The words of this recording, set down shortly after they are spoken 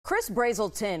Chris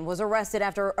Brazelton was arrested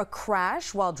after a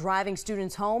crash while driving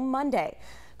students home Monday.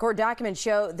 Court documents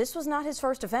show this was not his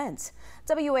first offense.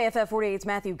 WAFF 48's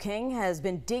Matthew King has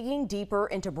been digging deeper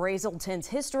into Brazelton's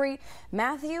history.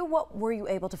 Matthew, what were you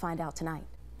able to find out tonight?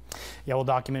 Yeah, well,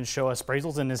 documents show us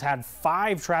Brazelton has had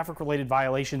 5 traffic-related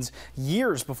violations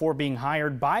years before being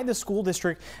hired by the school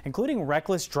district, including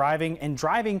reckless driving and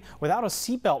driving without a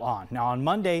seatbelt on. Now, on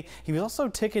Monday, he was also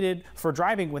ticketed for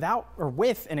driving without or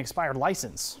with an expired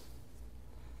license.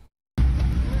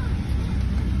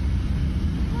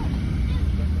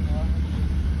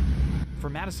 For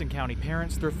Madison County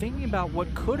parents, they're thinking about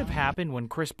what could have happened when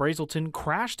Chris Brazelton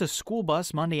crashed a school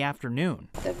bus Monday afternoon.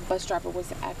 The bus driver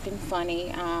was acting funny,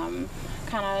 kind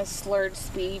of slurred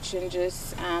speech and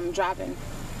just driving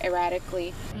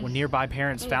erratically. When nearby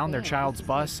parents found their child's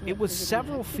bus, it was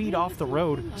several feet off the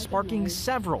road, sparking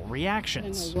several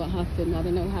reactions. What happened? I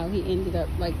don't know how he ended up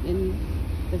in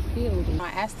the field. I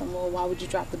asked him, well, why would you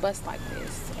drive the bus like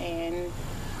this? And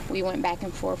we went back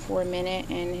and forth for a minute,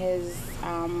 and his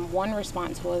one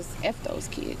response was, F those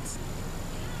kids.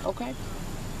 Okay.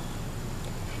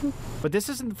 But this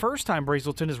isn't the first time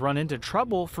Brazelton has run into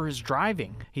trouble for his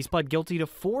driving. He's pled guilty to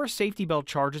 4 safety belt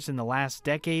charges in the last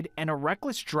decade and a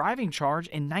reckless driving charge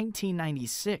in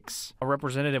 1996. A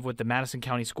representative with the Madison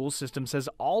County school system says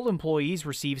all employees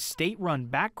receive state-run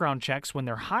background checks when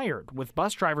they're hired, with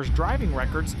bus drivers' driving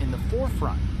records in the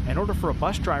forefront. In order for a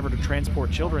bus driver to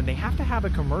transport children, they have to have a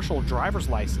commercial driver's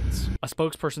license. A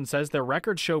spokesperson says their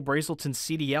records show Brazelton's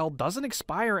CDL doesn't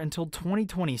expire until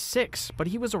 2026, but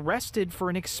he was arrested for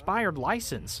an expired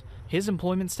license. His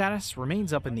employment status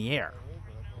remains up in the air.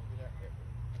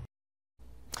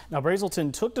 Now,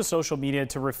 Brazelton took to social media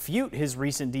to refute his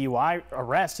recent DUI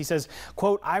arrest. He says,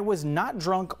 quote, "I was not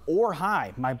drunk or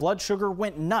high. My blood sugar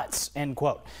went nuts," end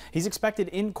quote. He's expected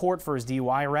in court for his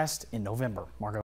DUI arrest in November. Margo.